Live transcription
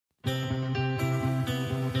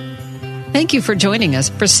Thank you for joining us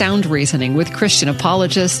for Sound Reasoning with Christian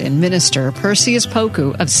apologist and minister Perseus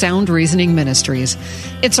Poku of Sound Reasoning Ministries.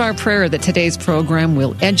 It's our prayer that today's program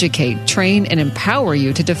will educate, train, and empower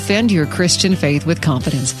you to defend your Christian faith with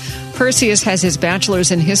confidence. Perseus has his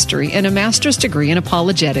bachelor's in history and a master's degree in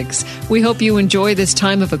apologetics. We hope you enjoy this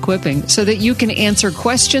time of equipping so that you can answer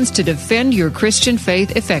questions to defend your Christian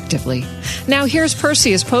faith effectively. Now here's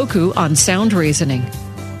Perseus Poku on Sound Reasoning.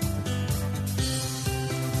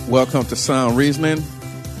 Welcome to Sound Reasoning.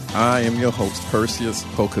 I am your host, Perseus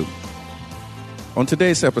Poku. On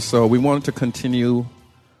today's episode, we wanted to continue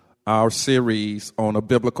our series on a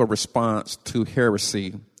biblical response to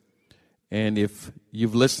heresy. And if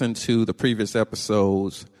you've listened to the previous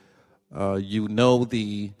episodes, you know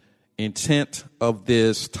the intent of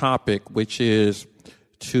this topic, which is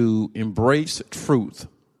to embrace truth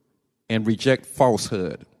and reject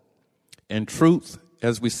falsehood. And truth,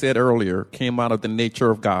 as we said earlier, came out of the nature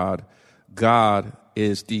of God. God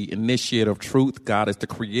is the initiator of truth. God is the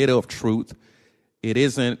creator of truth. It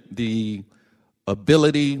isn't the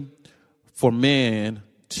ability for man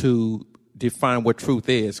to define what truth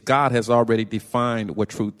is. God has already defined what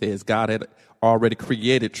truth is. God had already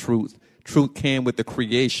created truth. Truth came with the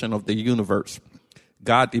creation of the universe.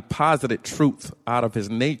 God deposited truth out of his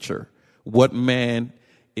nature. What man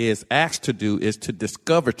is asked to do is to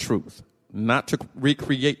discover truth, not to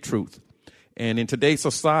recreate truth. And in today's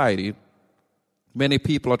society, many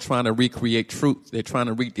people are trying to recreate truth. They're trying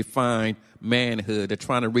to redefine manhood. They're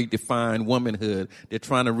trying to redefine womanhood. They're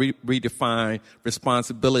trying to redefine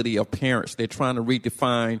responsibility of parents. They're trying to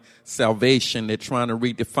redefine salvation. They're trying to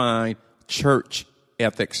redefine church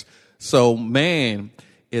ethics. So man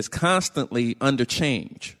is constantly under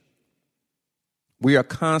change. We are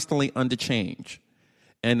constantly under change.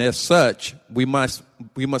 And as such, we must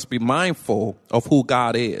be mindful of who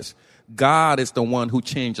God is. God is the one who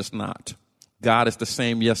changes not. God is the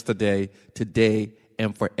same yesterday, today,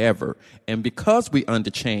 and forever. And because we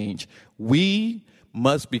under change, we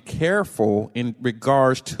must be careful in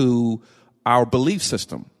regards to our belief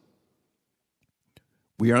system.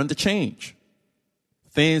 We are under change.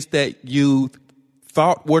 Things that you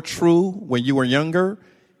thought were true when you were younger,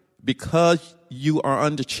 because you are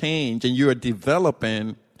under change and you're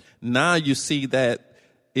developing, now you see that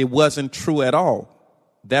it wasn't true at all.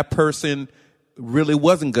 That person really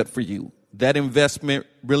wasn't good for you. That investment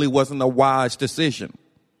really wasn't a wise decision.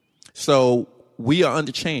 So we are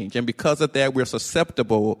under change. And because of that, we're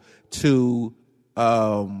susceptible to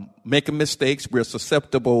making mistakes. We're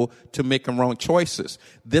susceptible to making wrong choices.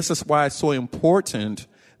 This is why it's so important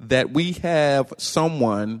that we have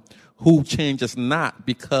someone who changes not,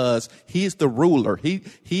 because he's the ruler. He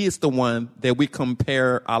is the one that we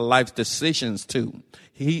compare our life's decisions to.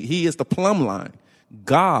 He is the plumb line.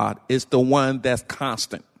 God is the one that's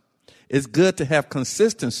constant. It's good to have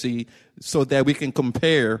consistency so that we can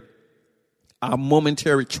compare our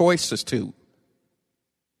momentary choices to.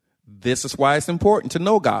 This is why it's important to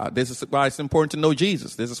know God. This is why it's important to know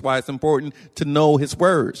Jesus. This is why it's important to know his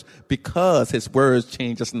words, because his words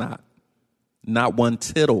change us not. Not one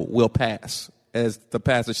tittle will pass, as the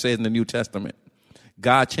passage says in the New Testament.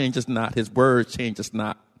 God changes not. His word changes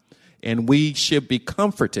not. And we should be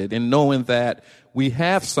comforted in knowing that we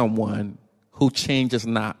have someone who changes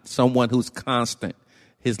not, someone who's constant.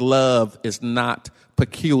 His love is not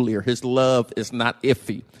peculiar. His love is not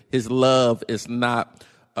iffy. His love is not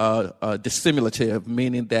dissimulative,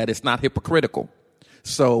 meaning that it's not hypocritical.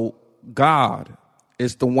 So God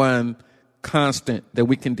is the one constant that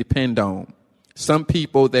we can depend on. Some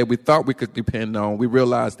people that we thought we could depend on, we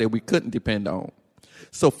realized that we couldn't depend on.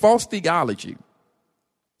 So false theology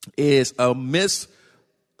is a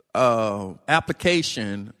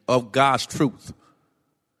application of God's truth.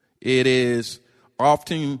 It is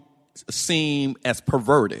often seen as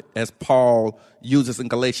perverted, as Paul uses in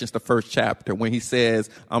Galatians, the first chapter, when he says,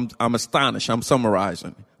 I'm astonished, I'm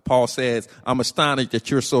summarizing. Paul says, I'm astonished that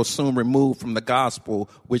you're so soon removed from the gospel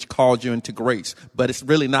which called you into grace. But it's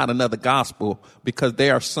really not another gospel, because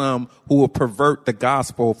there are some who will pervert the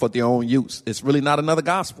gospel for their own use. It's really not another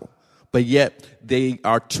gospel. But yet they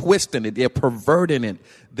are twisting it. They're perverting it.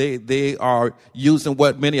 They are using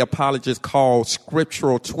what many apologists call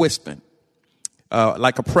scriptural twisting,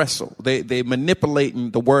 like a pretzel. They manipulating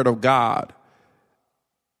the word of God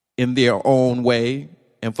in their own way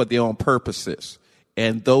and for their own purposes.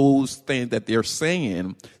 And those things that they're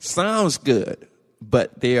saying sounds good,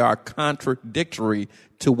 but they are contradictory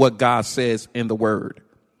to what God says in the word.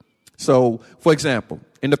 So, for example,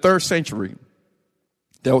 in the 3rd century,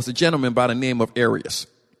 there was a gentleman by the name of Arius,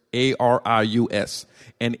 A-R-I-U-S.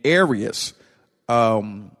 And Arius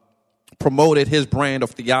promoted his brand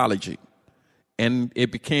of theology. and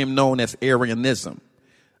it became known as Arianism.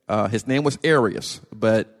 His name was Arius,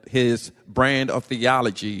 but his brand of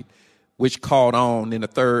theology, which caught on in the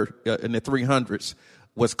 300s,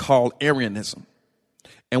 was called Arianism.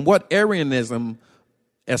 And what Arianism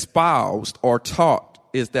espoused or taught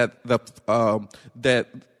is that that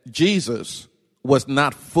Jesus was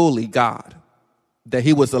not fully God, that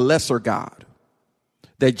he was a lesser God,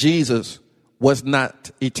 that Jesus was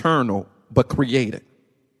not eternal but created.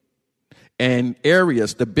 And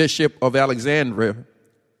Arius, the bishop of Alexandria,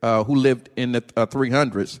 who lived in the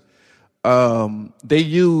 300s, they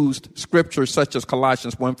used scriptures such as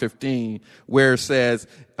Colossians 1:15, where it says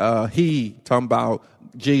he, talking about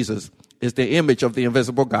Jesus, is the image of the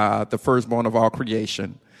invisible God, the firstborn of all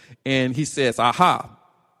creation. And he says, aha.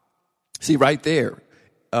 See, right there,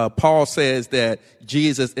 Paul says that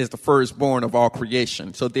Jesus is the firstborn of all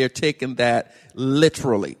creation. So they're taking that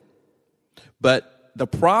literally. But the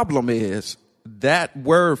problem is that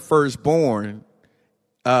word firstborn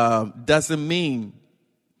doesn't mean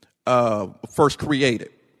first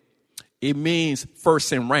created. It means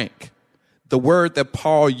first in rank. The word that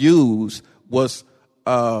Paul used was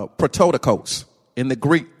prototokos. In the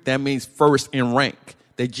Greek, that means first in rank.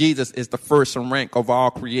 That Jesus is the first in rank of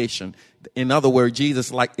all creation. In other words,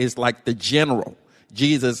 Jesus is like the general.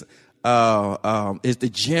 Jesus is the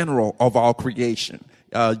general of all creation.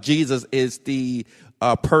 Jesus is the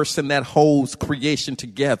person that holds creation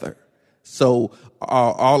together. So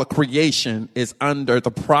all of creation is under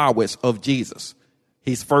the prowess of Jesus.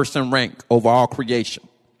 He's first in rank over all creation,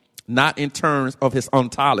 not in terms of his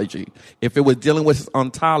ontology. If it was dealing with his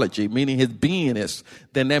ontology, meaning his beingness,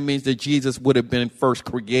 then that means that Jesus would have been first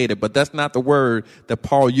created. But that's not the word that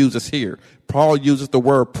Paul uses here. Paul uses the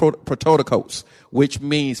word prototokos, which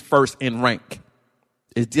means first in rank.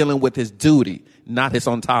 It's dealing with his duty, not his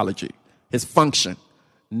ontology, his function,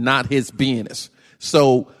 not his beingness.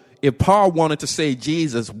 So if Paul wanted to say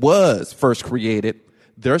Jesus was first created,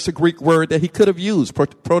 there's a Greek word that he could have used,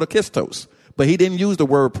 protokistos. But he didn't use the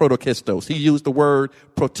word protokistos. He used the word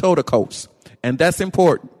prototokos. And that's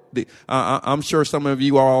important. I'm sure some of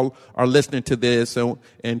you all are listening to this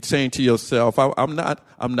and saying to yourself, I'm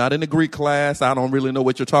not in a Greek class. I don't really know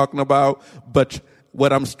what you're talking about. But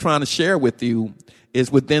what I'm trying to share with you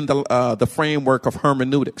is within the framework of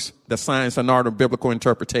hermeneutics, the science and art of biblical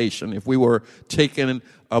interpretation. If we were taking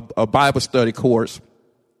a Bible study course,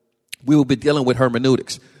 we would be dealing with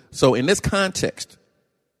hermeneutics. So in this context,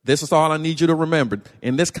 this is all I need you to remember.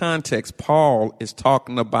 In this context, Paul is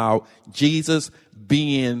talking about Jesus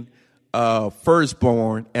being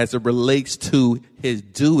firstborn as it relates to his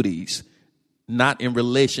duties, not in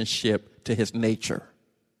relationship to his nature.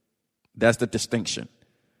 That's the distinction.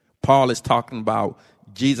 Paul is talking about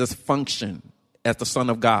Jesus' function as the Son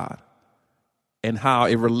of God and how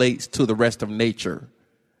it relates to the rest of nature.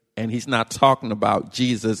 And he's not talking about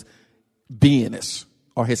Jesus' beingness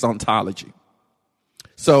or his ontology.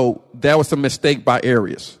 So that was a mistake by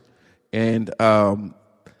Arius. And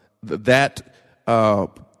that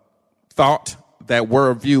thought, that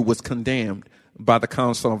worldview was condemned by the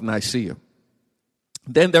Council of Nicaea.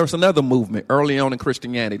 Then there was another movement early on in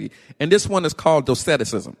Christianity. And this one is called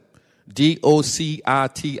Doceticism. Doceitism.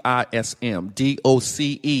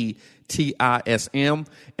 Docetism.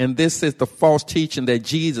 And this is the false teaching that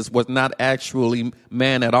Jesus was not actually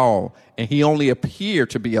man at all. And he only appeared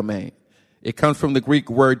to be a man. It comes from the Greek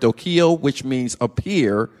word dokio, which means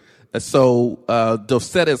appear. So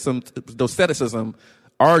Doceticism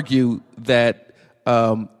argued that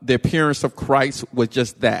the appearance of Christ was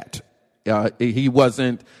just that. He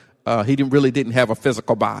didn't have a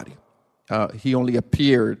physical body. He only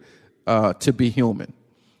appeared to be human.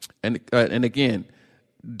 And again,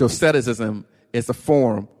 Doceticism is a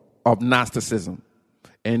form of Gnosticism.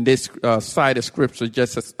 And this cited scripture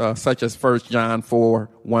such as 1 John 4,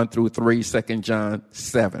 1 through 3, 2 John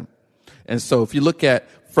 7. And so if you look at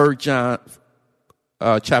 1 John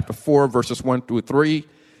chapter 4, verses 1 through 3,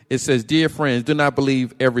 it says, "Dear friends, do not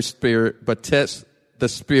believe every spirit, but test the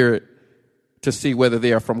spirit to see whether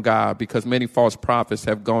they are from God, because many false prophets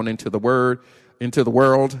have gone into the world.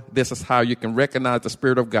 This is how you can recognize the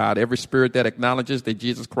Spirit of God. Every spirit that acknowledges that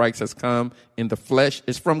Jesus Christ has come in the flesh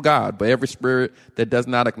is from God, but every spirit that does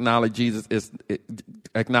not acknowledge Jesus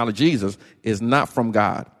is not from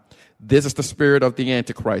God. This is the spirit of the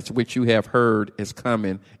Antichrist, which you have heard is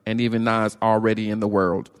coming, and even now is already in the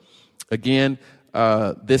world." Again,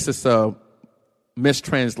 this is a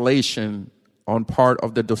mistranslation on part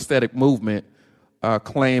of the Docetic movement,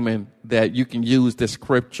 claiming that you can use this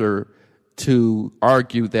scripture to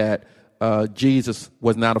argue that Jesus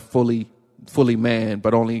was not a fully fully man,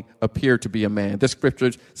 but only appeared to be a man. This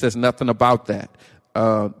scripture says nothing about that.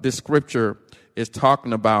 This scripture is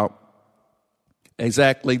talking about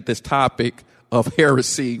exactly this topic of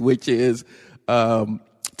heresy, which is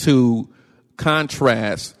to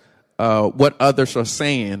contrast what others are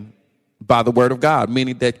saying by the word of God,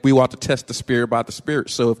 meaning that we ought to test the spirit by the spirit.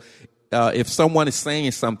 So if someone is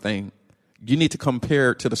saying something, you need to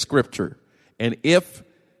compare it to the scripture. And if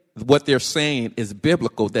what they're saying is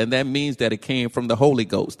biblical, then that means that it came from the Holy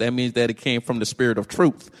Ghost. That means that it came from the spirit of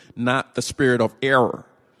truth, not the spirit of error.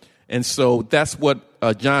 And so that's what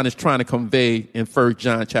John is trying to convey in 1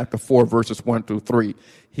 John chapter 4, verses 1 through 3.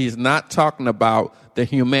 He's not talking about the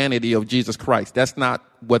humanity of Jesus Christ. That's not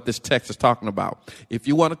what this text is talking about. If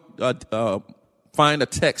you want to find a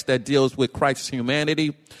text that deals with Christ's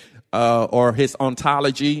humanity or his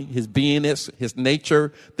ontology, his beingness, his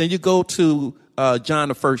nature, then you go to John,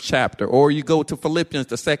 the first chapter, or you go to Philippians,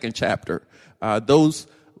 the second chapter. Those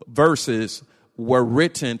verses were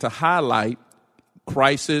written to highlight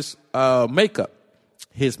Christ's makeup,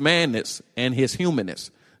 his manness, and his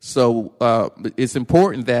humanness. So it's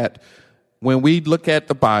important that when we look at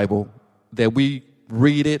the Bible, that we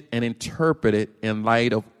read it and interpret it in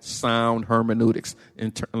light of sound hermeneutics,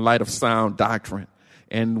 in light of sound doctrine.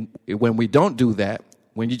 And when we don't do that,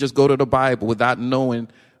 when you just go to the Bible without knowing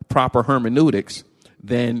proper hermeneutics,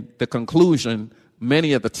 then the conclusion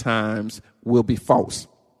many of the times will be false.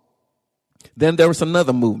 Then there was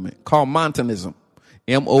another movement called Montanism,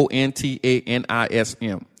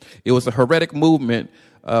 Montanism. It was a heretic movement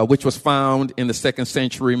which was found in the 2nd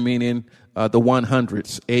century, meaning the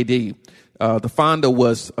 100s AD. The founder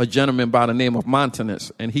was a gentleman by the name of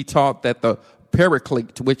Montanus, and he taught that the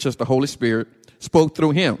Paraclete, which is the Holy Spirit, spoke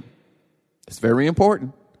through him. It's very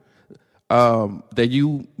important that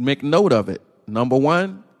you make note of it. Number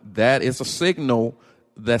one, that is a signal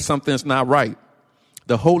that something's not right.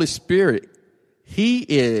 The Holy Spirit, he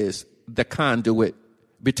is the conduit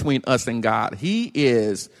between us and God. He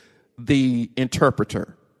is the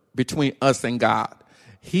interpreter between us and God.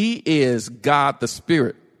 He is God the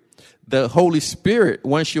Spirit. The Holy Spirit,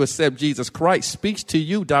 once you accept Jesus Christ, speaks to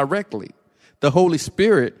you directly. The Holy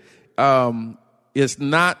Spirit is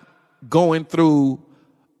not going through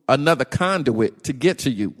another conduit to get to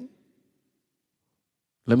you.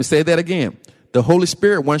 Let me say that again. The Holy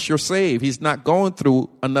Spirit, once you're saved, he's not going through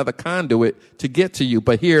another conduit to get to you.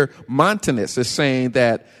 But here, Montanus is saying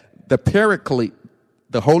that the Paraclete,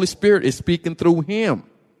 the Holy Spirit, is speaking through him,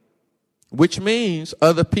 which means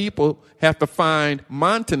other people have to find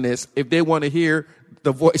Montanus if they want to hear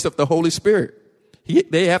the voice of the Holy Spirit.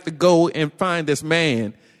 They have to go and find this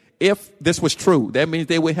man. If this was true, that means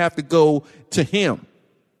they would have to go to him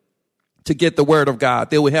to get the word of God.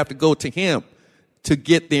 They would have to go to him to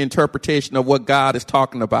get the interpretation of what God is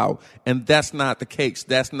talking about. And that's not the case.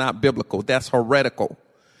 That's not biblical. That's heretical.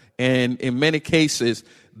 And in many cases,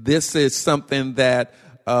 this is something that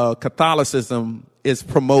Catholicism is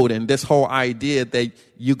promoting, this whole idea that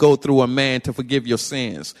you go through a man to forgive your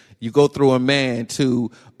sins. You go through a man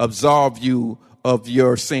to absolve you of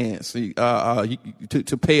your sins, to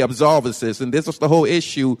pay absolvences. And this was the whole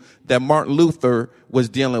issue that Martin Luther was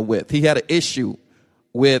dealing with. He had an issue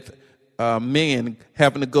with men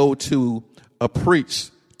having to go to a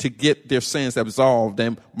priest to get their sins absolved.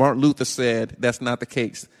 And Martin Luther said, that's not the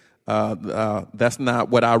case. That's not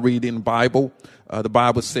what I read in the Bible. The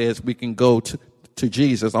Bible says we can go to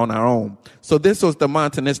Jesus on our own. So this was the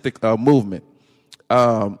Montanistic movement.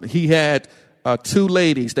 He had two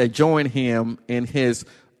ladies that joined him in his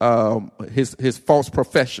false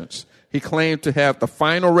professions. He claimed to have the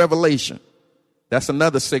final revelation. That's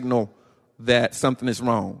another signal that something is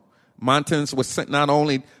wrong. Montanus was not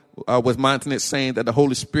only was Montanus saying that the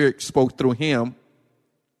Holy Spirit spoke through him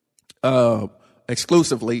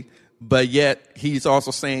exclusively, but yet he's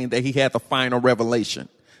also saying that he had the final revelation.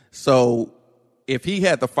 So if he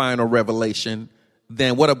had the final revelation,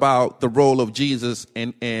 then what about the role of Jesus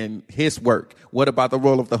and his work? What about the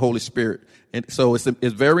role of the Holy Spirit? And so it's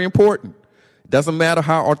very important. Doesn't matter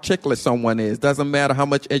how articulate someone is. Doesn't matter how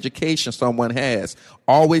much education someone has.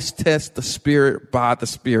 Always test the Spirit by the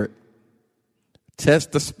Spirit.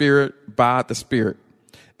 Test the Spirit by the Spirit.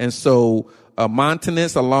 And so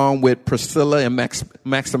Montanus, along with Priscilla and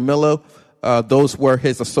Maximilla, those were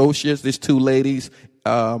his associates. These two ladies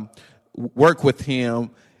worked with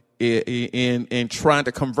him in trying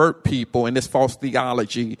to convert people in this false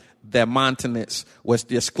theology that Montanus was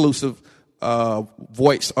the exclusive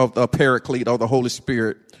voice of the Paraclete or the Holy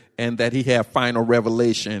Spirit, and that he had final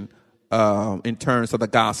revelation in terms of the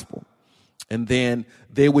gospel. And then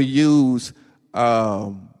they would use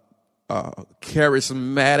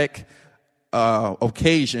charismatic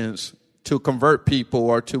occasions to convert people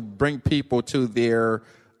or to bring people to their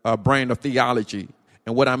brain of theology.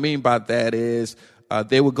 And what I mean by that is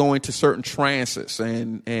they would go into certain trances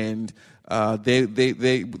and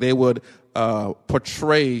they would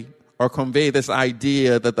portray or convey this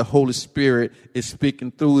idea that the Holy Spirit is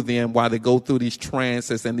speaking through them while they go through these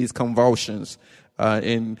trances and these convulsions.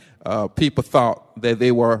 And people thought that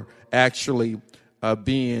they were actually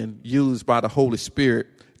being used by the Holy Spirit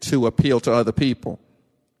to appeal to other people.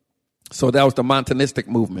 So that was the Montanistic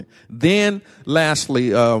movement. Then, lastly,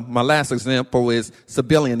 my last example is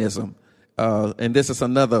Sabellianism. And this is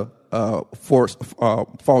another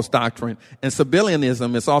false doctrine. And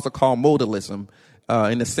Sabellianism is also called modalism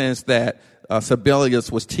in the sense that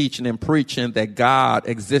Sabellius was teaching and preaching that God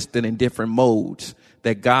existed in different modes,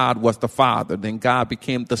 that God was the Father, then God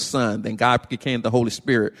became the Son, then God became the Holy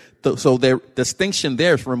Spirit. So their distinction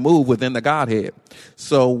there is removed within the Godhead.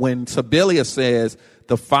 So when Sabellius says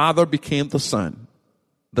the Father became the Son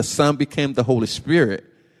became the Holy Spirit,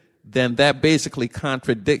 then that basically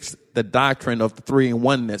contradicts the doctrine of the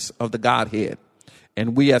three-in-oneness of the Godhead.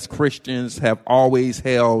 And we as Christians have always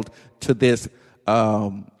held to this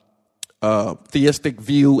theistic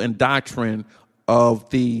view and doctrine of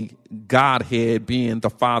the Godhead being the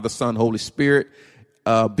Father, Son, Holy Spirit,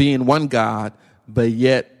 being one God, but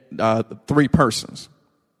yet three persons.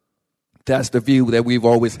 That's the view that we've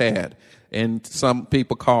always had. And some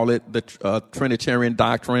people call it the Trinitarian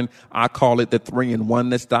doctrine. I call it the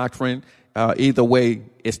three-in-oneness doctrine. Either way,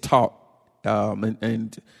 it's taught. I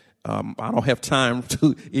don't have time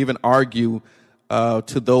to even argue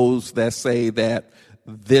to those that say that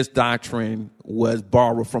this doctrine was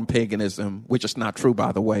borrowed from paganism, which is not true,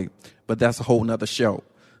 by the way, but that's a whole nother show.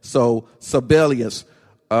 So Sabellius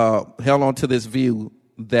held on to this view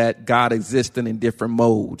that God existed in different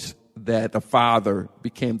modes, that the Father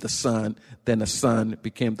became the Son, then the Son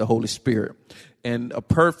became the Holy Spirit. And a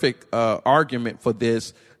perfect argument for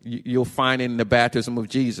this you'll find in the baptism of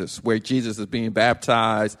Jesus, where Jesus is being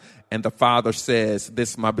baptized and the Father says,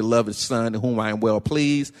 "This is my beloved Son, in whom I am well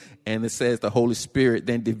pleased." And it says the Holy Spirit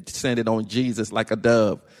then descended on Jesus like a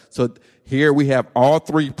dove. So here we have all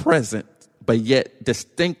three present, but yet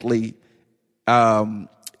distinctly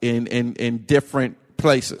in different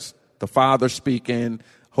places. The Father speaking,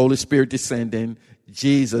 Holy Spirit descending,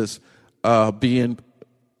 Jesus being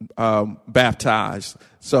baptized.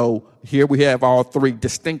 So here we have all three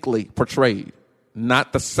distinctly portrayed,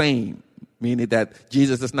 not the same, meaning that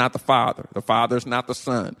Jesus is not the Father is not the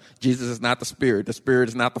Son, Jesus is not the Spirit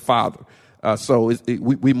is not the Father. So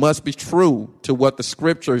we must be true to what the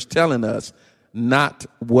Scripture is telling us, not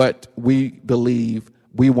what we believe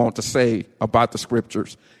we want to say about the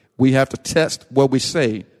Scriptures. We have to test what we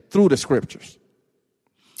say through the Scriptures.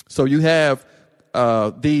 So you have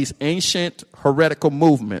these ancient heretical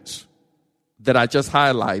movements that I just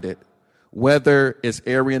highlighted, whether it's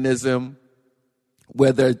Arianism,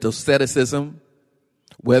 whether it's Doceticism,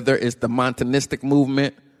 whether it's the Montanistic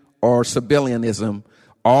movement or Sabellianism.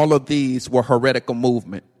 All of these were heretical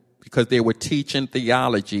movement because they were teaching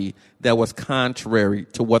theology that was contrary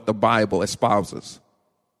to what the Bible espouses.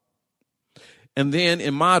 And then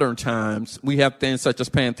in modern times, we have things such as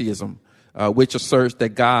pantheism, which asserts that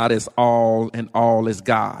God is all and all is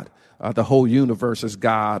God. The whole universe is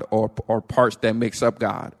God or parts that makes up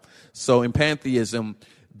God. So in pantheism,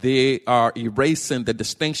 they are erasing the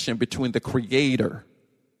distinction between the creator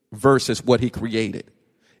versus what he created.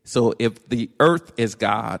 So if the earth is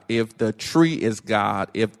God, if the tree is God,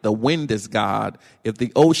 if the wind is God, if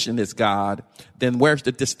the ocean is God, then where's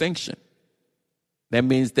the distinction? That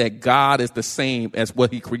means that God is the same as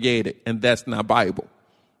what he created, and that's not Bible,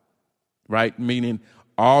 right? Meaning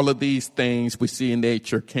all of these things we see in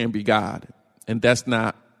nature can be God, and that's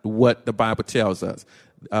not what the Bible tells us.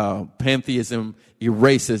 Pantheism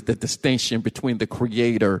erases the distinction between the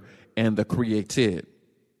creator and the created.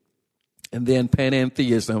 And then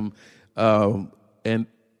panentheism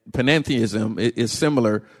is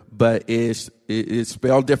similar, but is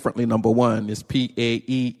spelled differently. Number one is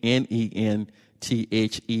Paenentheism,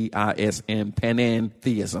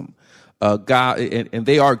 panentheism. God, and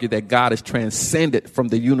they argue that God is transcended from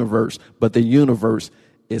the universe, but the universe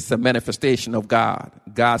is a manifestation of God.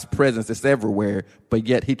 God's presence is everywhere, but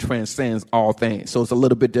yet he transcends all things. So it's a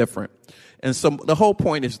little bit different. And so the whole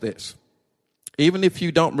point is this. Even if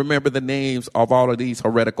you don't remember the names of all of these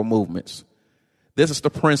heretical movements, this is the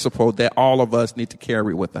principle that all of us need to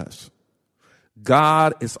carry with us.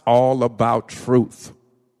 God is all about truth.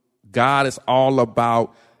 God is all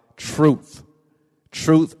about truth.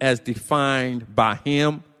 Truth as defined by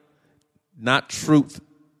him, not truth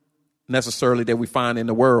necessarily that we find in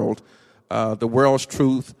the world, the world's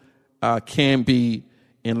truth can be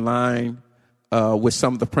in line with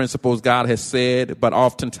some of the principles God has said, but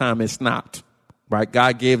oftentimes it's not. Right?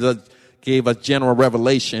 God gave us general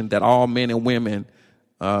revelation that all men and women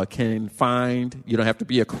can find. You don't have to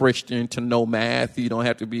be a Christian to know math. You don't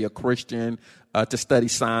have to be a Christian to study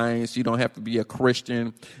science. You don't have to be a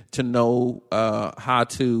Christian to know how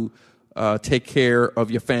to take care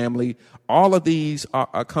of your family. All of these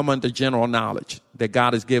come under general knowledge that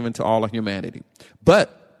God has given to all of humanity.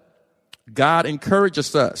 But God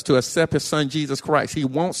encourages us to accept his son, Jesus Christ. He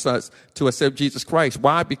wants us to accept Jesus Christ.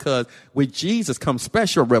 Why? Because with Jesus comes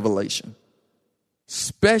special revelation.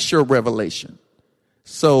 Special revelation.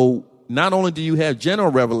 So not only do you have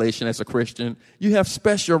general revelation as a Christian, you have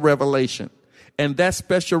special revelation. And that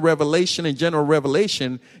special revelation and general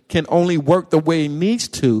revelation can only work the way it needs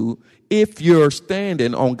to if you're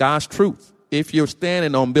standing on God's truth, if you're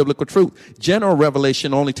standing on biblical truth. General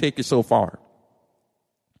revelation only takes you so far.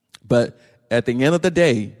 But at the end of the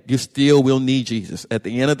day, you still will need Jesus. At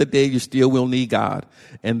the end of the day, you still will need God.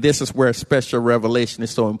 And this is where special revelation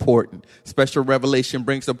is so important. Special revelation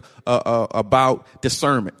brings up about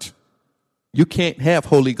discernment. You can't have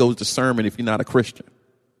Holy Ghost discernment if you're not a Christian.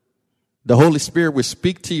 The Holy Spirit will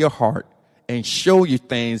speak to your heart and show you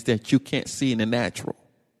things that you can't see in the natural.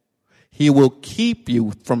 He will keep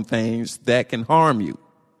you from things that can harm you.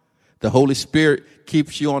 The Holy Spirit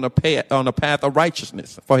keeps you on a path of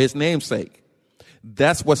righteousness for his name's sake.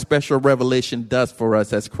 That's what special revelation does for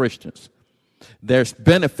us as Christians. There's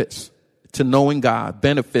benefits to knowing God,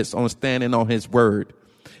 benefits on standing on his word.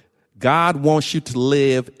 God wants you to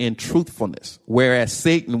live in truthfulness, whereas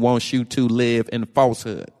Satan wants you to live in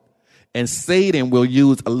falsehood. And Satan will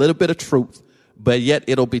use a little bit of truth, but yet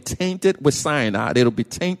it'll be tainted with cyanide. It'll be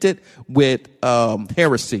tainted with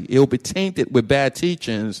heresy. It'll be tainted with bad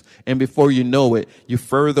teachings. And before you know it, you're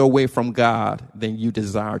further away from God than you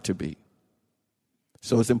desire to be.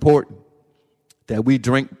 So it's important that we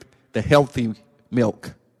drink the healthy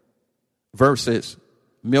milk versus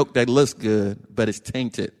milk that looks good, but it's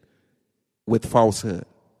tainted with falsehood.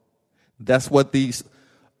 That's what these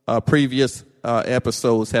previous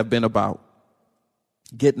episodes have been about.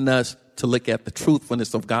 Getting us to look at the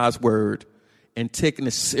truthfulness of God's word and taking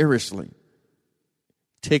it seriously.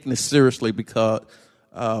 Taking it seriously because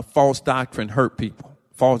false doctrine hurt people.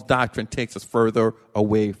 False doctrine takes us further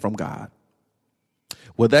away from God.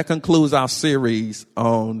 Well, that concludes our series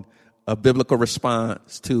on a biblical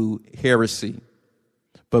response to heresy.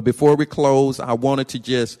 But before we close, I wanted to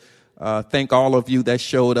just thank all of you that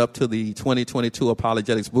showed up to the 2022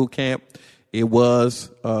 Apologetics Boot Camp. It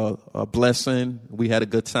was a blessing. We had a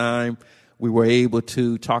good time. We were able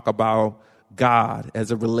to talk about God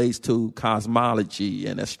as it relates to cosmology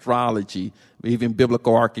and astrology, even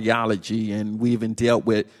biblical archaeology, and we even dealt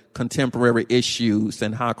with contemporary issues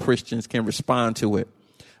and how Christians can respond to it.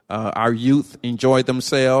 Our youth enjoyed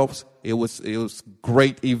themselves. It was a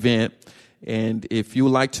great event. And if you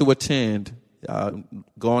would like to attend,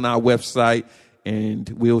 go on our website and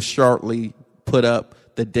we'll shortly put up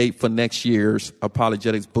the date for next year's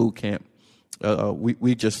Apologetics Boot Camp.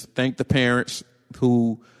 We just thank the parents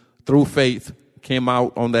who, through faith, came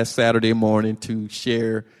out on that Saturday morning to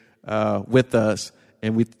share with us.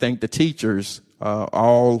 And we thank the teachers,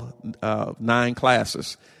 all 9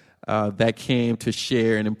 classes that came to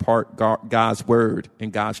share and impart God's word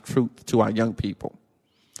and God's truth to our young people.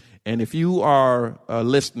 And if you are a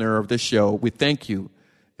listener of this show, we thank you.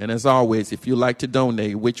 And as always, if you'd like to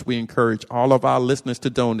donate, which we encourage all of our listeners to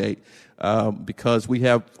donate, because we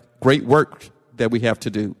have great work that we have to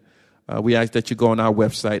do. We ask that you go on our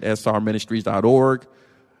website, srministries.org.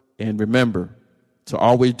 And remember to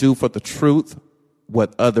always do for the truth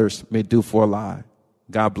what others may do for a lie.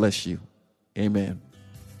 God bless you. Amen.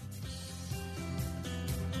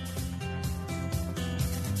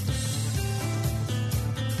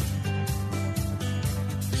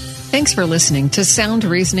 Thanks for listening to Sound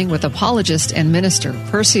Reasoning with apologist and minister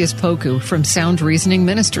Perseus Poku from Sound Reasoning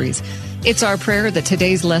Ministries. It's our prayer that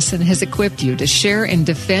today's lesson has equipped you to share and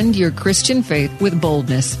defend your Christian faith with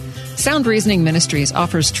boldness. Sound Reasoning Ministries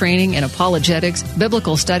offers training in apologetics,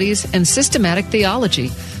 biblical studies, and systematic theology.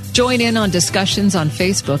 Join in on discussions on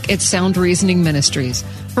Facebook at Sound Reasoning Ministries.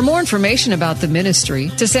 For more information about the ministry,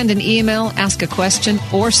 to send an email, ask a question,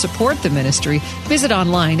 or support the ministry, visit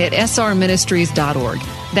online at srministries.org.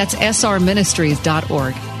 That's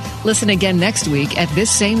srministries.org. Listen again next week at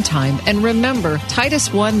this same time. And remember, Titus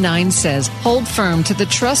 1:9 says, hold firm to the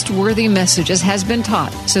trustworthy message as has been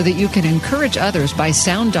taught, so that you can encourage others by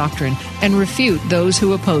sound doctrine and refute those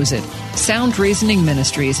who oppose it. Sound Reasoning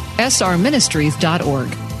Ministries,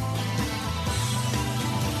 srministries.org.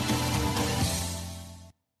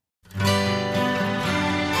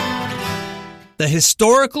 The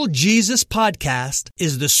Historical Jesus Podcast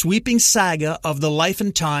is the sweeping saga of the life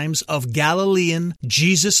and times of Galilean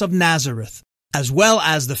Jesus of Nazareth, as well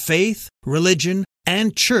as the faith, religion,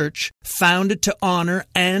 and church founded to honor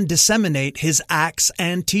and disseminate his acts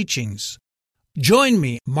and teachings. Join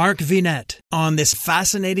me, Mark Vinette, on this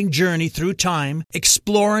fascinating journey through time,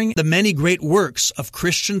 exploring the many great works of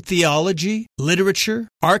Christian theology, literature,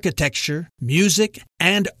 architecture, music,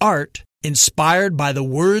 and art inspired by the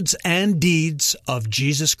words and deeds of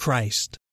Jesus Christ.